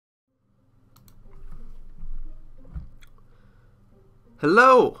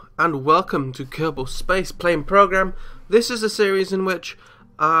Hello and welcome to Kerbal Space Plane Program. This is a series in which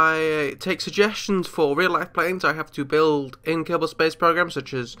I take suggestions for real life planes I have to build in Kerbal Space Program,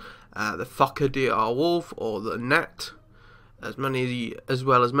 such as the Fokker DR Wolf or the Net, as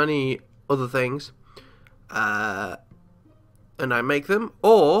well as many other things, and I make them,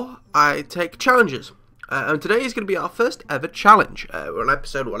 or I take challenges. And today is going to be our first ever challenge. We're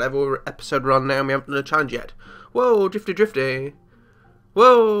on whatever episode we're on now, and we haven't done a challenge yet. Whoa, drifty.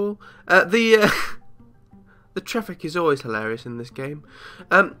 Whoa! The traffic is always hilarious in this game.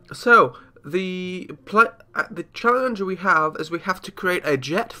 So the challenge we have is we have to create a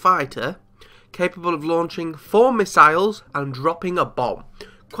jet fighter capable of launching 4 missiles and dropping a bomb.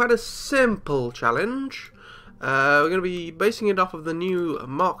 Quite a simple challenge. We're going to be basing it off of the new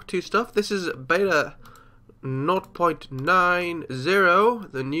Mark II stuff. This is beta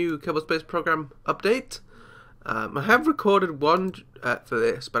 0.90, the new Kerbal Space Program update. I have recorded one for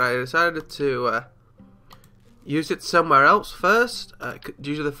this, but I decided to use it somewhere else first,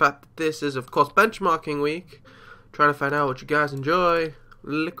 due to the fact that this is, of course, benchmarking week. Trying to find out what you guys enjoy.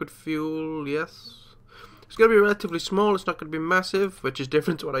 Liquid fuel, yes. It's going to be relatively small, it's not going to be massive, which is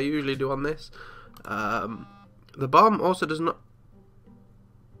different to what I usually do on this. The bomb also does not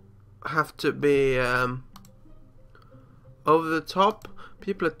have to be over the top.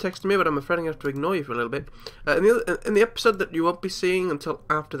 People are texting me, but I'm afraid I'm going to have to ignore you for a little bit. In the episode that you won't be seeing until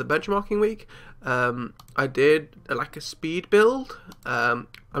after the benchmarking week, I did like a speed build. I'm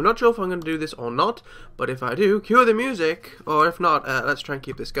not sure if I'm going to do this or not, but if I do, cue the music, or if not, let's try and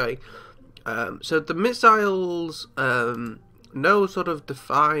keep this going. So the missiles, no sort of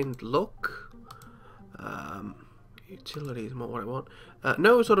defined look. Utility is more what I want.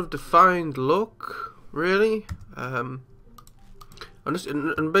 No sort of defined look, really. I'm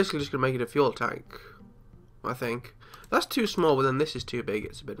basically just going to make it a fuel tank, I think. That's too small, but then this is too big.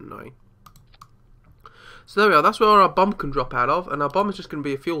 It's a bit annoying. So there we are. That's where our bomb can drop out of. And our bomb is just going to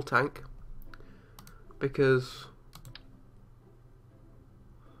be a fuel tank. Because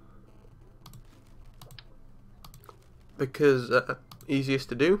easiest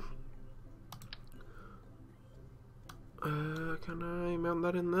to do. Can I mount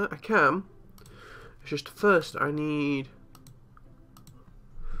that in there? I can. It's just first I need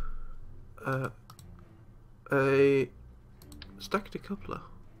a stack decoupler.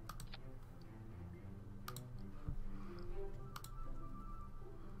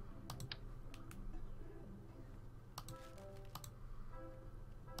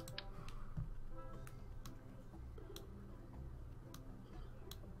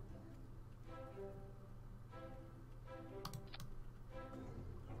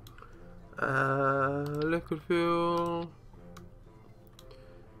 Liquid fuel.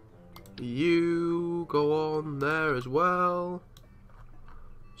 You go on there as well.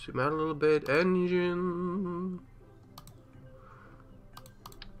 Zoom out a little bit. Engine.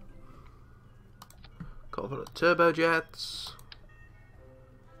 Couple of turbojets.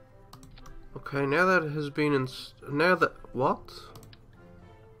 Okay, now that has been what?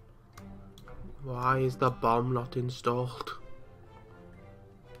 Why is the bomb not installed?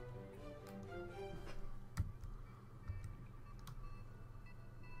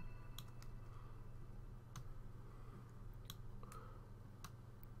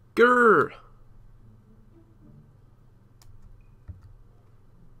 Grrr.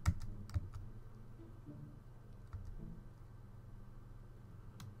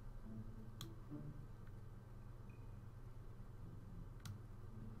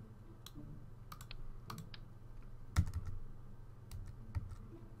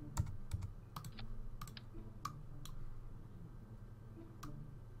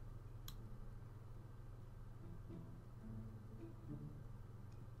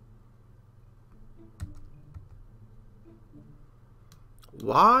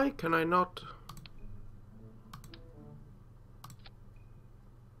 Why can I not?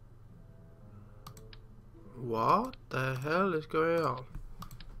 What the hell is going on?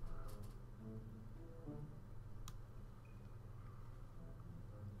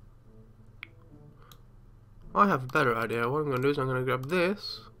 I have a better idea. What I'm going to do is I'm going to grab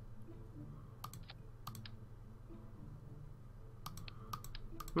this.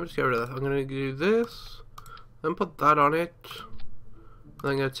 Let me just get rid of that. I'm going to do this, then put that on it.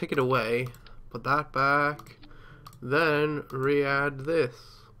 I'm going to take it away, put that back, then re-add this.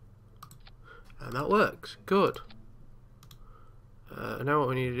 And that works. Good. Now what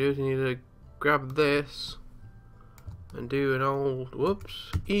we need to do is we need to grab this and do an old,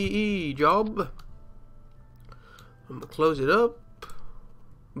 whoops, EE job. I'm going to close it up.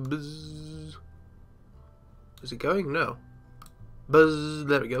 Bzz. Is it going? No. Buzz.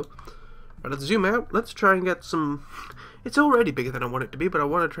 There we go. Right, let's zoom out. Let's try and get some... It's already bigger than I want it to be, but I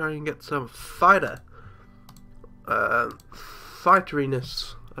want to try and get some fighteriness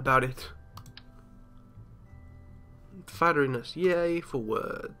about it. Fighteriness. Yay for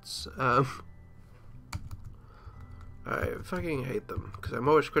words. I fucking hate them, because I'm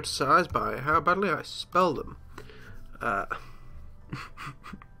always criticised by how badly I spell them.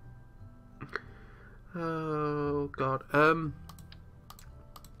 Oh god.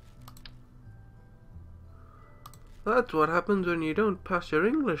 That's what happens when you don't pass your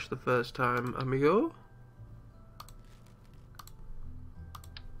English the first time, amigo.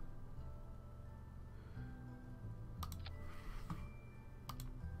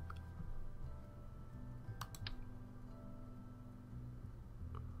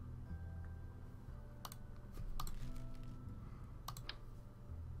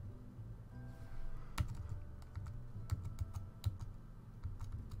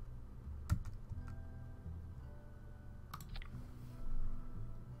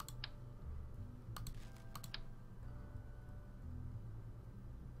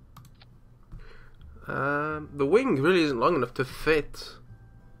 The wing really isn't long enough to fit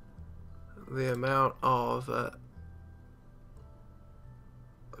the amount of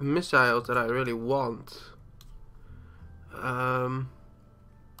missiles that I really want.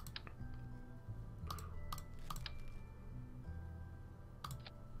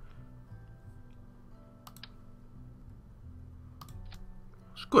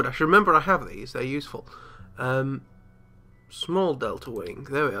 It's good. I should remember I have these. They're useful. Small delta wing.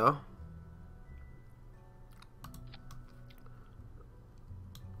 There we are.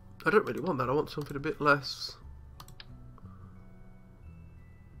 I don't really want that, I want something a bit less.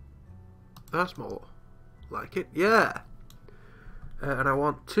 That's more like it, yeah! And I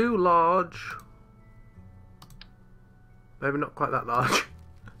want 2 large. Maybe not quite that large.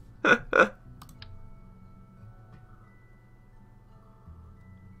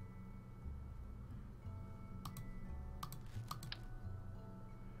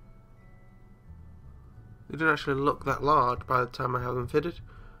 They don't actually look that large by the time I have them fitted.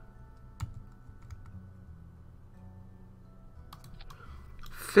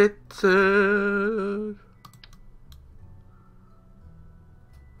 Fitted.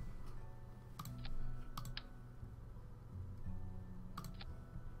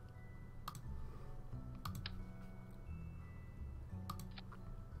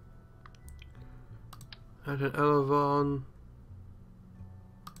 And an elevon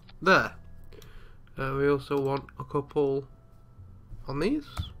there. We also want a couple on these,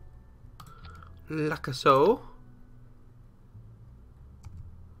 like so.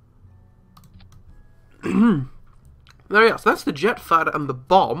 There we are. So that's the jet fighter and the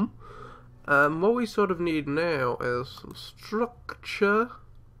bomb. What we sort of need now is some structural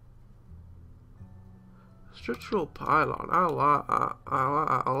pylon. I like that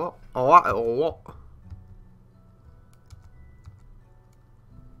a lot. I like it a lot.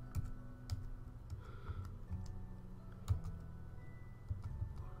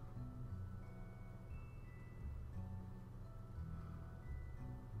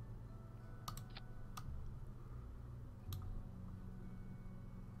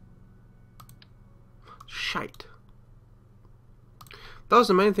 Shite. That was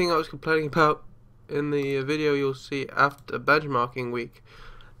the main thing I was complaining about in the video you'll see after benchmarking week.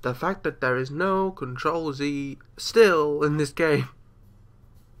 The fact that there is no Control Z still in this game.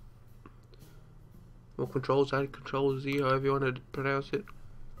 Or Control Z, Control Z, however you want to pronounce it.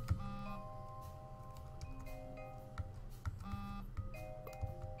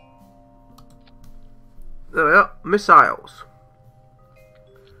 There we are. Missiles.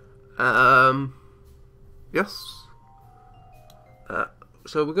 Yes.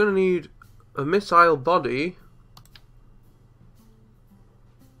 So we're going to need a missile body.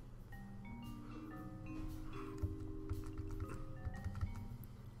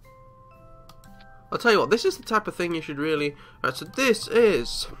 I'll tell you what, this is the type of thing you should really... Right, so this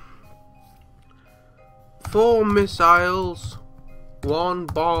is 4 missiles, 1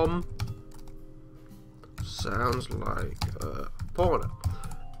 bomb. Sounds like porno.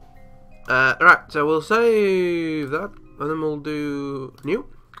 Right, so we'll save that, and then we'll do new.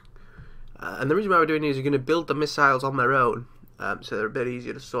 And the reason why we're doing is you're going to build the missiles on their own, so they're a bit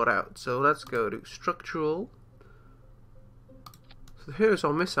easier to sort out. So let's go to structural. So here's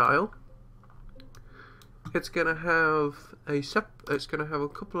our missile. It's going to have a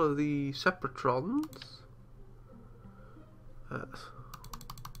couple of the separatrons.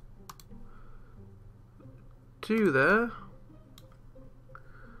 2 there.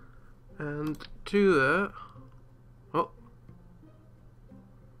 And 2 there. Oh.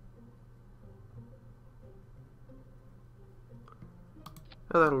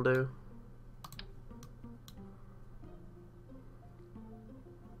 Oh, that'll do.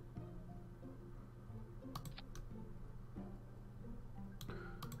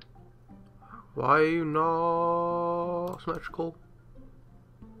 Why are you not symmetrical?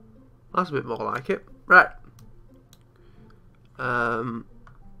 That's a bit more like it. Right.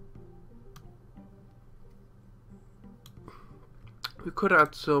 We could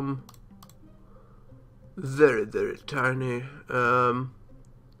add some very, very tiny. I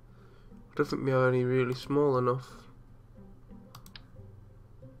don't think we have any really small enough.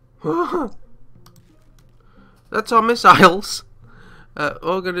 That's our missiles. What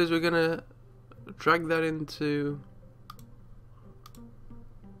we're gonna do is we're gonna drag that into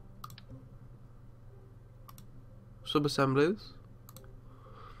sub-assemblies.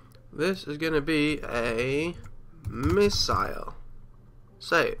 This is gonna be a missile.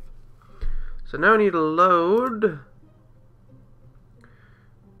 Save. So now we need to load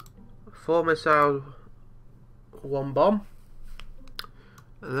 4 missiles, 1 bomb,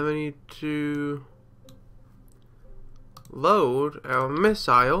 and then we need to load our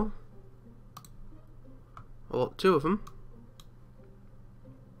missile, well, 2 of them.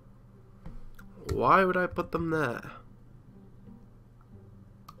 Why would I put them there?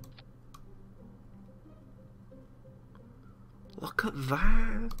 Look at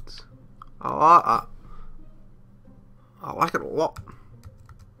that. I like that. I like it a lot.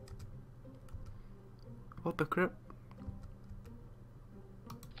 What the crap?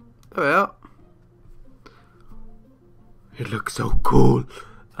 There we are. It looks so cool.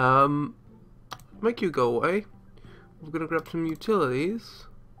 Make you go away. We're gonna grab some utilities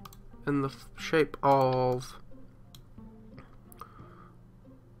in the shape of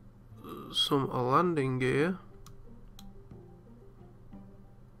some landing gear.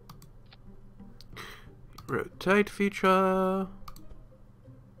 Rotate feature.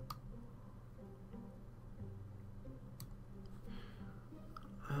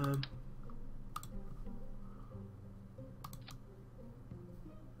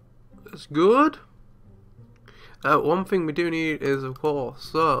 That's good. One thing we do need is, of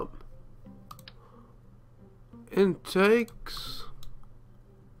course, some intakes.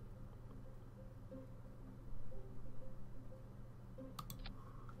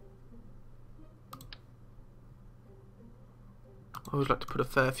 I always like to put a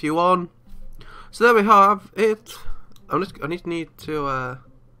fair few on. So there we have it. I need to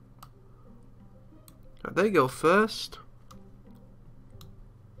they go first.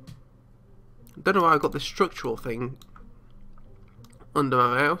 Don't know why I got this structural thing under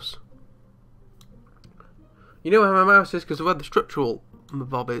my mouse. You know where my mouse is because of where the structural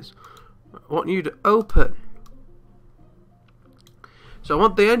bob is. I want you to open. So I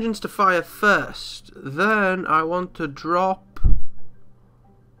want the engines to fire first. Then I want to drop.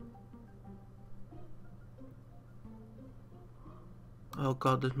 Oh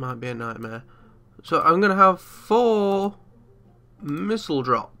god, this might be a nightmare. So I'm gonna have 4 missile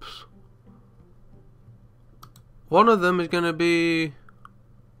drops. One of them is gonna be...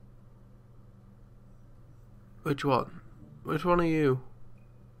 Which one? Which one are you?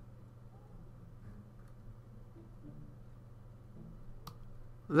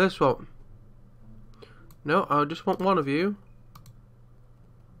 This one. No, I just want one of you.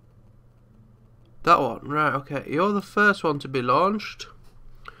 That one, right, okay. You're the first one to be launched.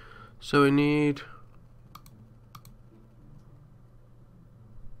 So we need...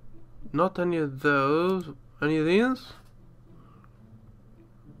 Not any of those. Any of these?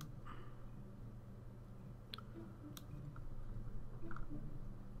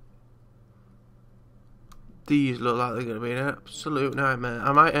 These look like they're going to be an absolute nightmare.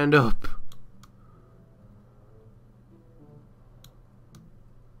 I might end up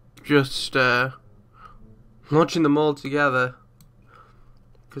just launching them all together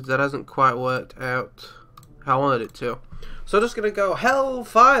because that hasn't quite worked out how I wanted it to. So I'm just going to go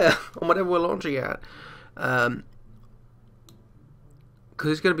hellfire on whatever we're launching at. Because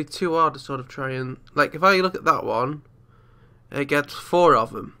it's going to be too hard to sort of try and... Like, if I look at that one, it gets 4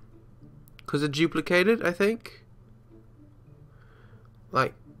 of them. Because they're duplicated, I think.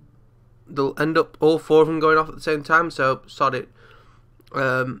 Like, they'll end up all 4 of them going off at the same time, so sod it.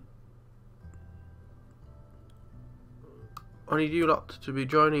 I need you lot to be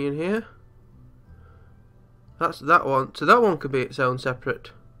joining in here. That's that one. So that one could be its own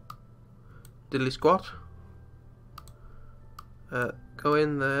separate diddly squat. Go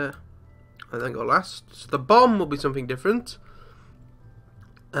in there and then go last. So the bomb will be something different.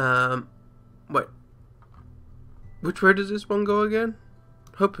 Wait. Which way does this one go again?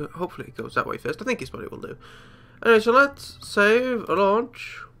 Hopefully it goes that way first. I think it's what it will do. Anyway, so let's save a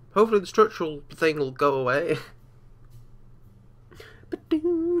launch. Hopefully the structural thing will go away.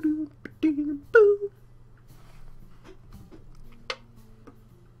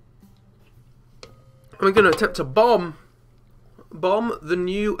 We're going to attempt to bomb the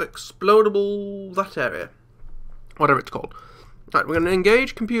new explodable that area, whatever it's called. Right, we're going to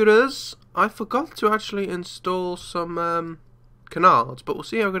engage computers. I forgot to actually install some canards, but we'll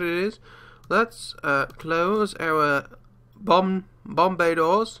see how good it is. Let's close our bomb bay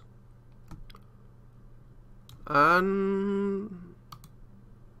doors and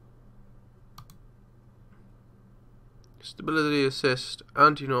stability assist,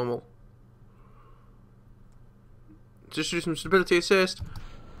 anti-normal. Just do some stability assist.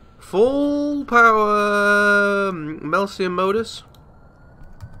 Full power Melsium motors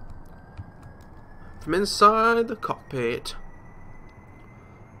from inside the cockpit.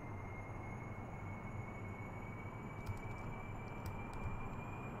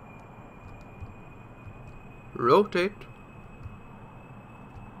 Rotate.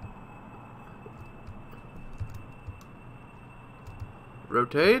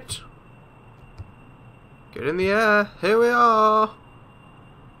 Rotate. Get in the air. Here we are.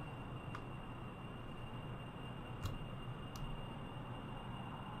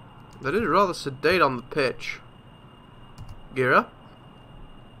 That is rather sedate on the pitch. Gear up.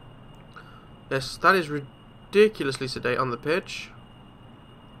 Yes, that is ridiculously sedate on the pitch.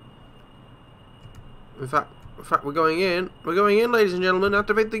 In fact, we're going in. We're going in, ladies and gentlemen.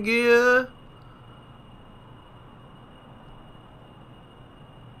 Activate the gear.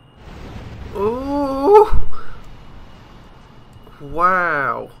 Oh!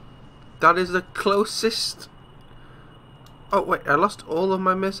 Wow. That is the closest. Oh, wait. I lost all of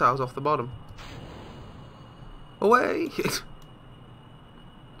my missiles off the bottom. Away!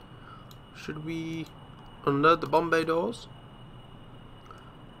 Should we unload the bomb bay doors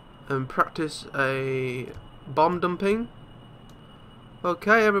and practice a bomb dumping?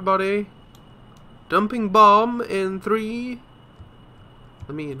 Okay, everybody. Dumping bomb in 3.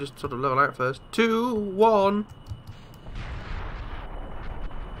 Let me just sort of level out first. 2, 1.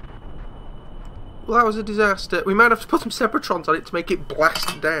 Well, that was a disaster. We might have to put some Separatrons on it to make it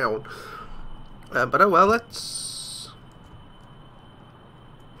blast down. But oh well, let's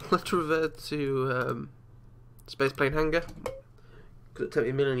revert to spaceplane hangar. Because it took me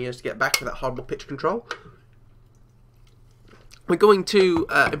a million years to get back to that horrible pitch control. We're going to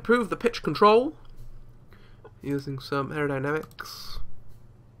improve the pitch control using some aerodynamics.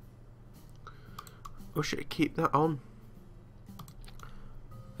 Or should I keep that on?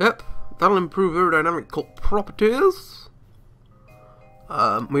 Yep, that'll improve aerodynamical properties.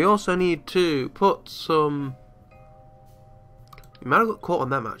 We also need to put some... You might have got caught on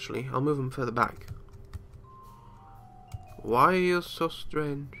them actually. I'll move them further back. Why are you so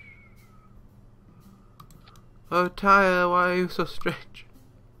strange? Oh, Tyre, why are you so strange?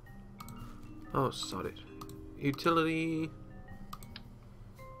 Oh, sod it. Utility...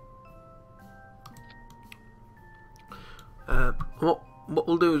 What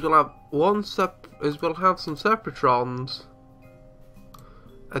we'll do is we'll have we'll have some Separatrons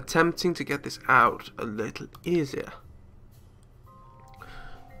attempting to get this out a little easier.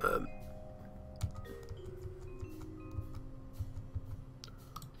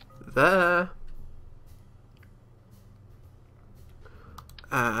 There.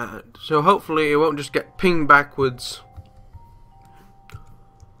 So hopefully it won't just get pinged backwards.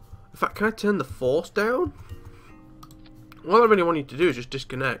 In fact, can I turn the force down? All I really want you to do is just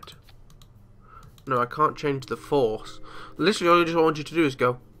disconnect. No, I can't change the force. Literally all I just want you to do is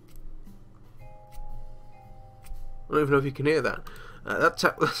go. I don't even know if you can hear that. That's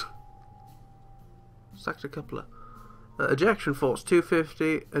sacked a couple of ejection force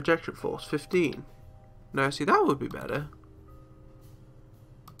 250, ejection force 15. Now see, that would be better.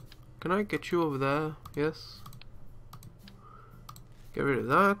 Can I get you over there? Yes. Get rid of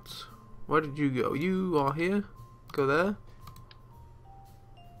that. Where did you go? You are here. Go there.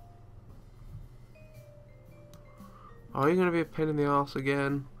 Are you going to be a pain in the arse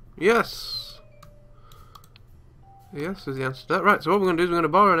again? Yes! Yes is the answer to that. Right, so what we're going to do is we're going to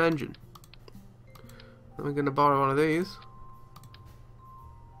borrow an engine. And we're going to borrow one of these.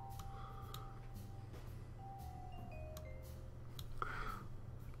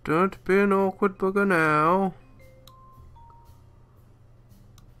 Don't be an awkward bugger now.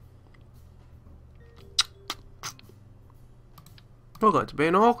 We're going to be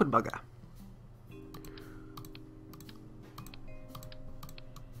an awkward bugger.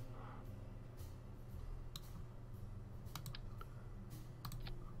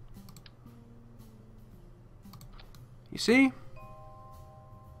 see?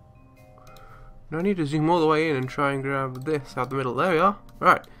 Now I need to zoom all the way in and try and grab this out the middle. There we are.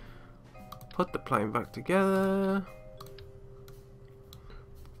 Right. Put the plane back together.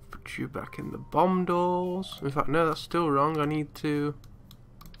 Put you back in the bomb doors. In fact, no, that's still wrong. I need to...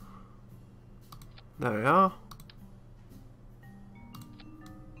 There we are.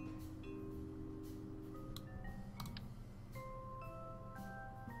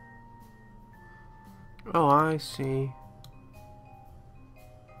 Oh, I see.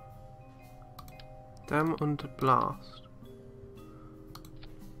 Dam under blast.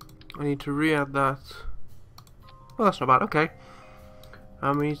 I need to re-add that. Oh, that's not bad. Okay.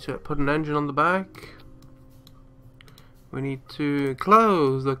 And we need to put an engine on the back. We need to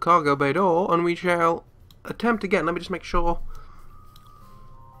close the cargo bay door, and we shall attempt again. Let me just make sure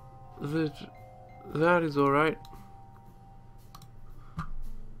that that is alright.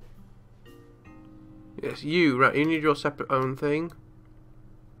 Yes, right, you need your separate own thing.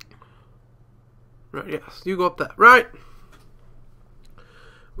 Right, yes, you go up there. Right!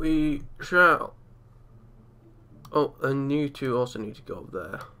 We shall... Oh, and you two also need to go up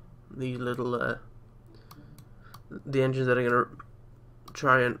there. These little, the engines that are going to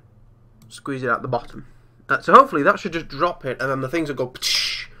try and squeeze it out the bottom. So hopefully that should just drop it, and then the things will go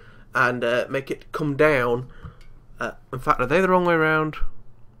and make it come down. In fact, are they the wrong way around?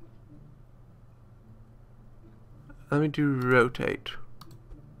 Let me do rotate.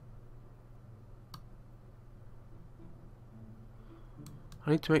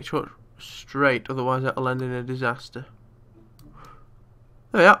 I need to make sure it's straight, otherwise that'll end in a disaster.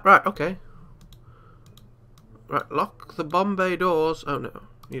 Oh yeah, right, okay. Right, lock the bomb bay doors. Oh no,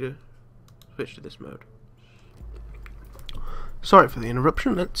 need to switch to this mode. Sorry for the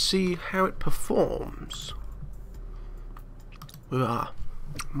interruption. Let's see how it performs with our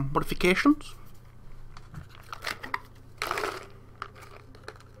modifications.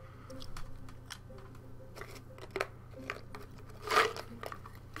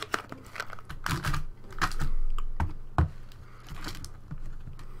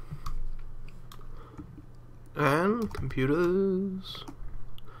 And computers,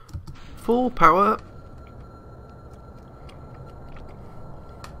 full power.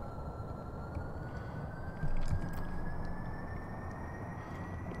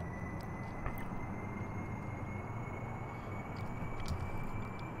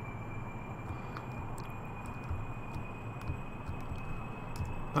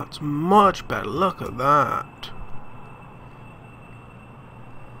 That's much better. Look at that.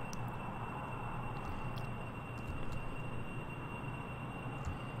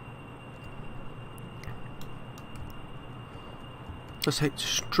 Let's head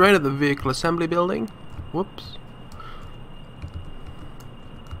straight at the vehicle assembly building. Whoops.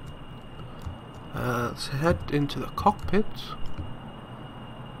 Let's head into the cockpit.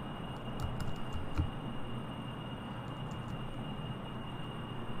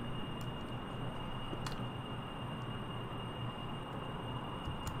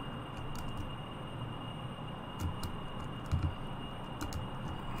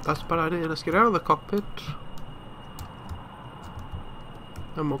 That's a bad idea. Let's get out of the cockpit.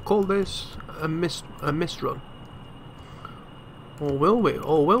 And we'll call this a mist run. Or will we?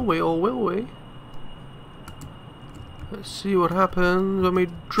 Or will we? Or will we? Let's see what happens when we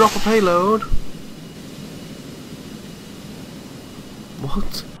drop a payload.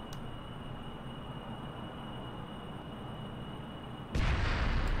 What?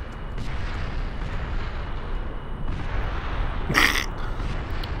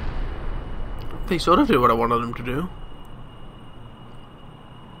 They sort of did what I wanted them to do.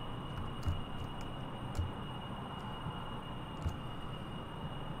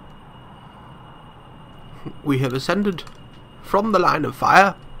 We have ascended from the line of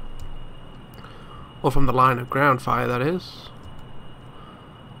fire, or from the line of ground fire, that is.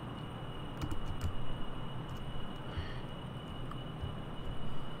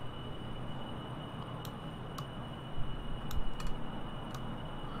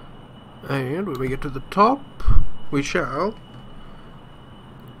 And when we get to the top, we shall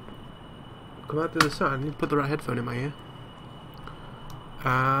come out to the side. I need to put the right headphone in my ear.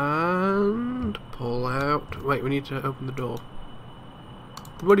 And pull out. Wait, we need to open the door.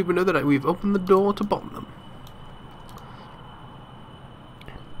 We won't even know that we've opened the door to bomb them.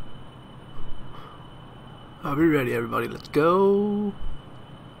 Are we ready, everybody? Let's go.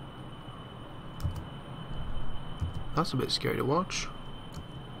 That's a bit scary to watch.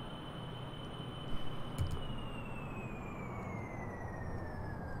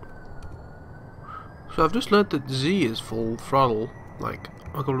 So I've just learned that Z is full throttle, like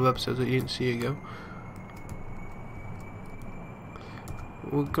a couple of episodes that you didn't see ago.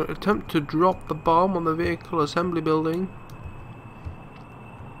 we're going to attempt to drop the bomb on the vehicle assembly building.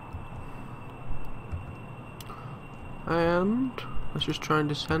 And let's just try and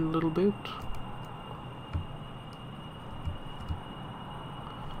descend a little bit.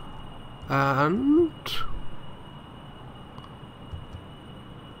 And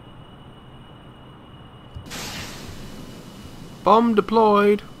bomb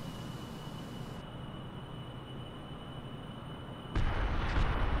deployed.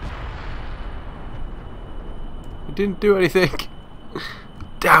 It didn't do anything.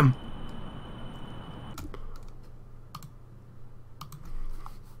 Damn.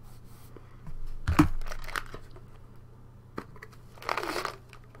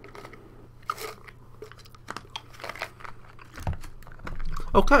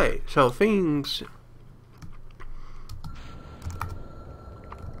 Okay, so things.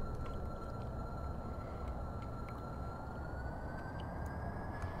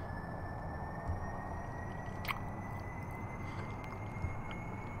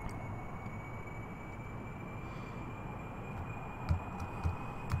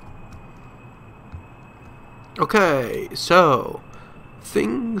 Okay, so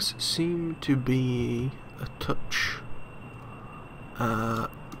things seem to be a touch.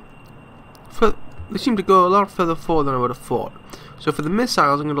 They seem to go a lot further forward than I would have thought. So for the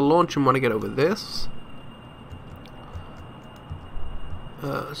missiles, I'm going to launch them when I get over this.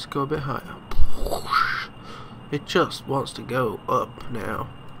 Let's go a bit higher. It just wants to go up now.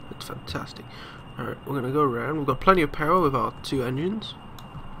 It's fantastic. Alright, we're going to go around. We've got plenty of power with our 2 engines.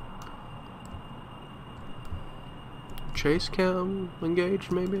 Chase cam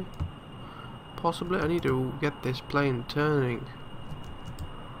engaged, maybe? Possibly. I need to get this plane turning.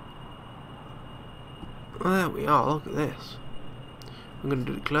 Well, there we are, look at this. I'm going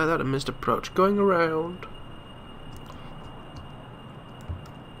to declare that a missed approach. Going around.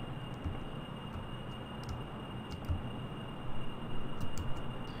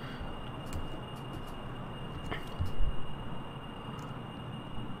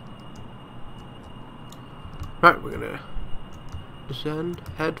 Right, we're going to descend,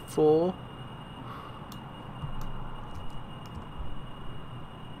 head for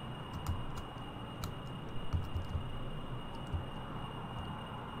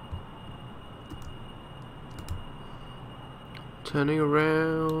turning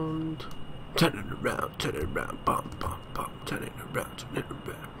around, turning around, bump, turning around.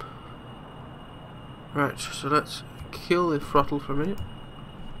 Right, so let's kill the throttle for a minute.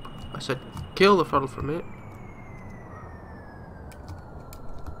 I said kill the throttle for a minute.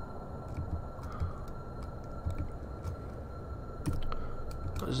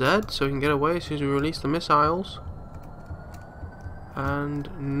 Z, so we can get away as soon as we release the missiles. And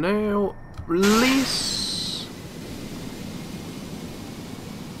now release.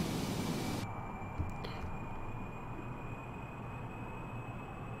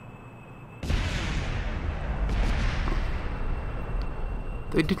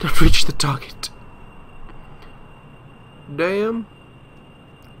 They did not reach the target. Damn.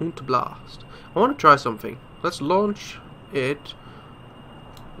 Und blast. I want to try something. Let's launch it.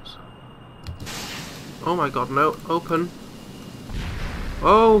 Oh my god, no. Open.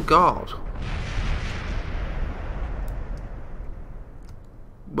 Oh god.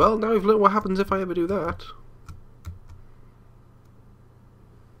 Well, now we've learned what happens if I ever do that.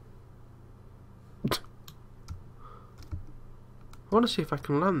 I want to see if I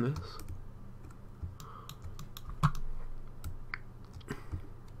can land this.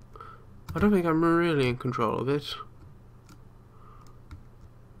 I don't think I'm really in control of it.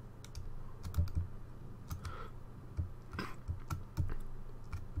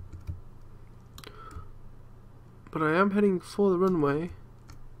 But I am heading for the runway.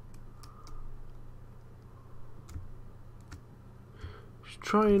 Just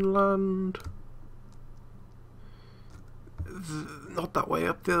try and land. Not that way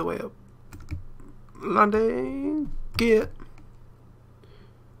up, the other way up. Landing. Gear.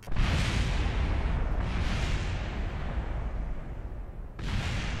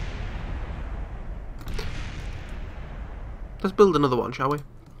 Let's build another one, shall we?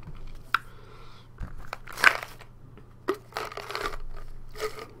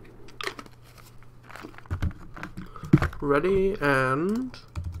 Ready and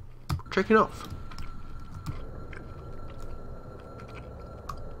checking off.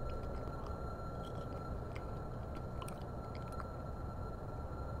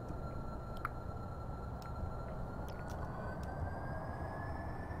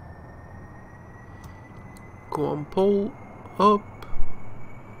 Go on, pull up.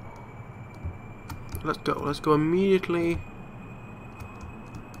 Let's go. Let's go immediately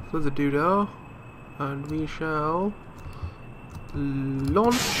with the doodah, and we shall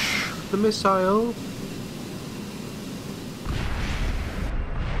launch the missile.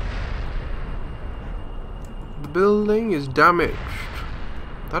 The building is damaged.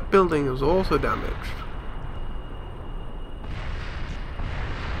 That building is also damaged.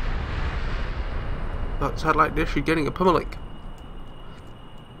 That satellite dish is getting a pummeling.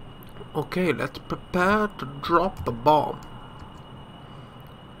 Okay, let's prepare to drop the bomb.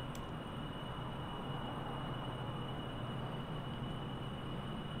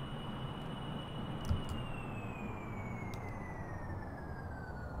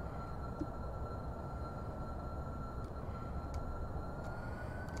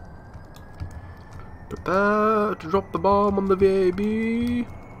 Prepare to drop the bomb on the VAB.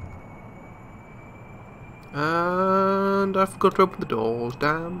 And I forgot to open the doors,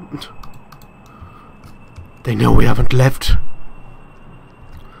 damn. They know we haven't left.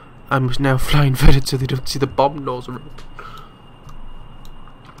 I'm now flying further so they don't see the bomb doors around.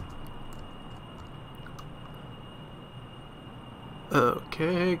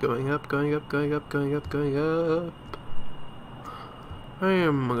 Okay, going up, going up, going up, going up, going up. I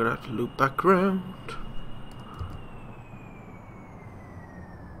am gonna have to loop back around.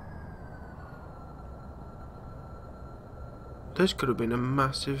 This could have been a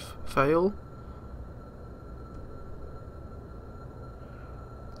massive fail.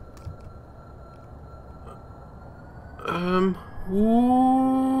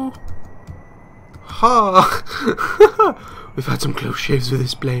 Ooh. Ha! We've had some close shaves with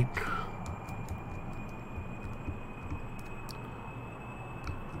this plane.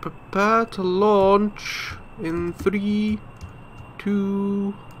 Prepare to launch in 3,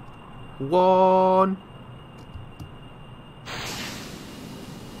 2, 1.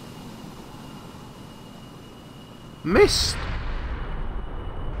 Missed!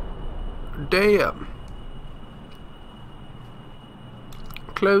 Damn.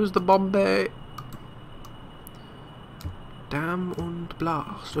 Close the bomb bay. Damn und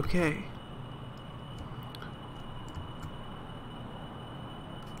blast. Okay.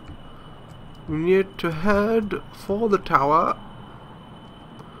 We need to head for the tower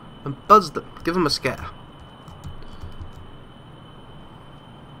and buzz them. Give them a scare.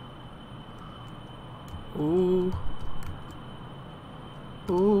 Ooh.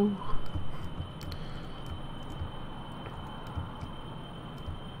 Ooh.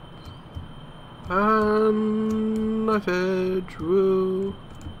 And knife edge. Woo.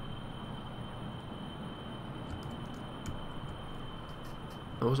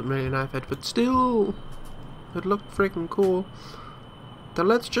 That wasn't really a knife edge, but still, it looked freaking cool. Then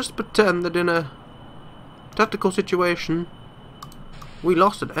let's just pretend that in a tactical situation, we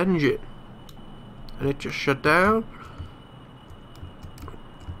lost an engine. And it just shut down.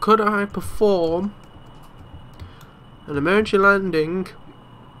 Could I perform an emergency landing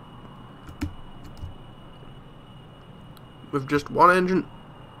with just one engine?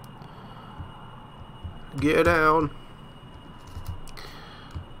 Gear down.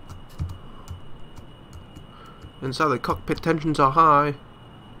 Inside the cockpit tensions are high.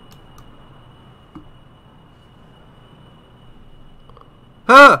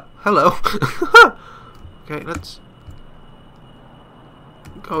 Ah! Hello! Okay, let's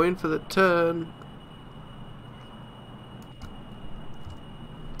go in for the turn.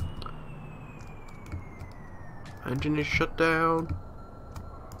 Engine is shut down.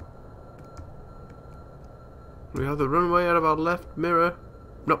 We have the runway out of our left mirror.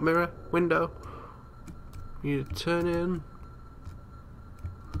 Not mirror, window. We need to turn in.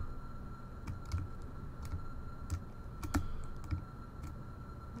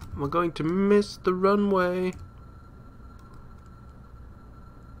 We're going to miss the runway.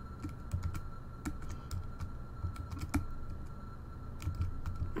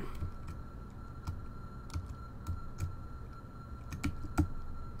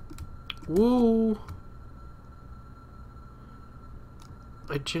 Woo!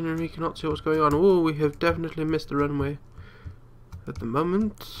 I genuinely cannot see what's going on. Woo, we have definitely missed the runway. At the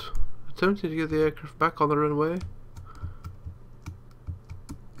moment, attempting to get the aircraft back on the runway.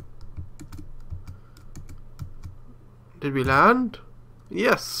 Did we land?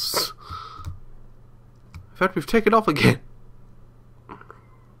 Yes! In fact, we've taken off again.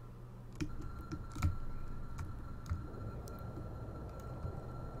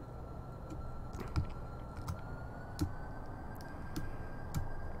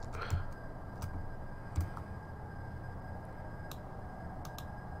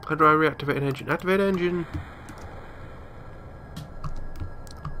 How do I reactivate an engine? Activate engine!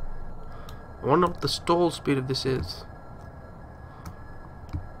 I wonder what the stall speed of this is.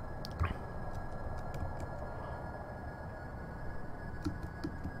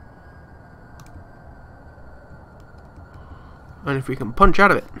 And if we can punch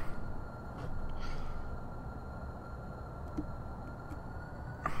out of it.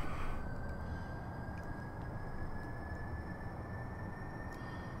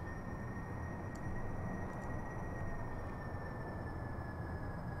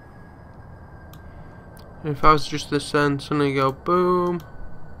 If I was just this end, suddenly go boom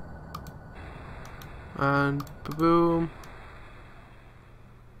and boom.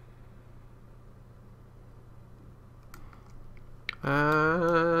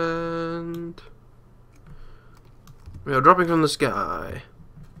 And we are dropping from the sky.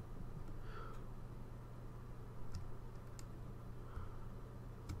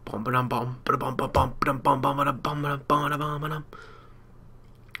 Bum ba dum bum ba dum bum bum ba dum bum bum ba dum bum ba dum bum ba dum.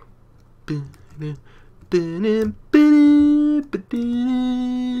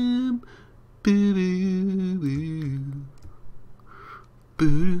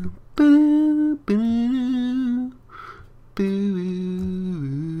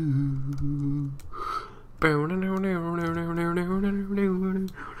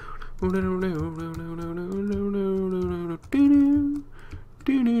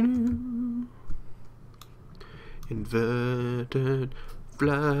 Inverted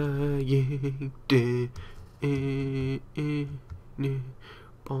flying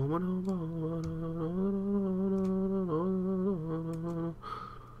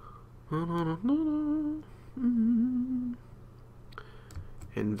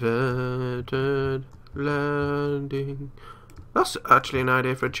inverted landing. That's actually an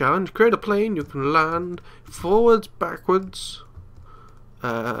idea for a challenge. Create a plane you can land forwards, backwards,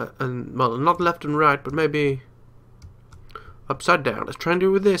 and well, not left and right, but maybe upside down. Let's try and do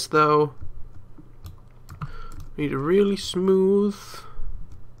it with this though. We need a really smooth,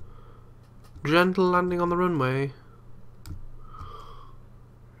 gentle landing on the runway.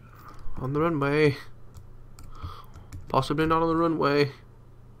 On the runway. Possibly not on the runway,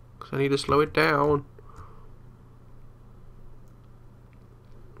 because I need to slow it down.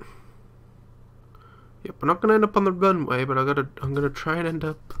 Yep, we're not gonna end up on the runway, but I'm gonna try and end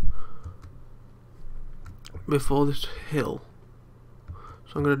up before this hill.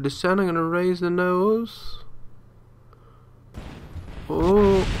 So I'm gonna descend. I'm gonna raise the nose.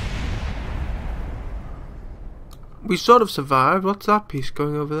 Oh, we sort of survived. What's that piece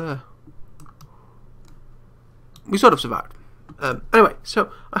going over there? We sort of survived. Anyway,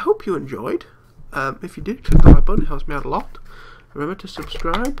 so I hope you enjoyed. If you did, click the like button. It helps me out a lot. Remember to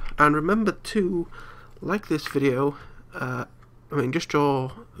subscribe, and remember to like this video. I mean, just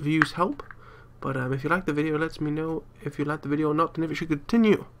your views help. But if you like the video, let me know if you like the video or not, and if it should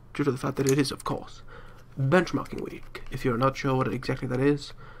continue, due to the fact that it is, of course, benchmarking week. If you're not sure what exactly that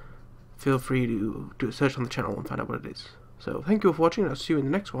is, feel free to do a search on the channel and find out what it is. So thank you for watching, and I'll see you in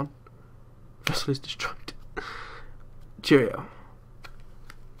the next one. Vessel is destroyed. Cheerio.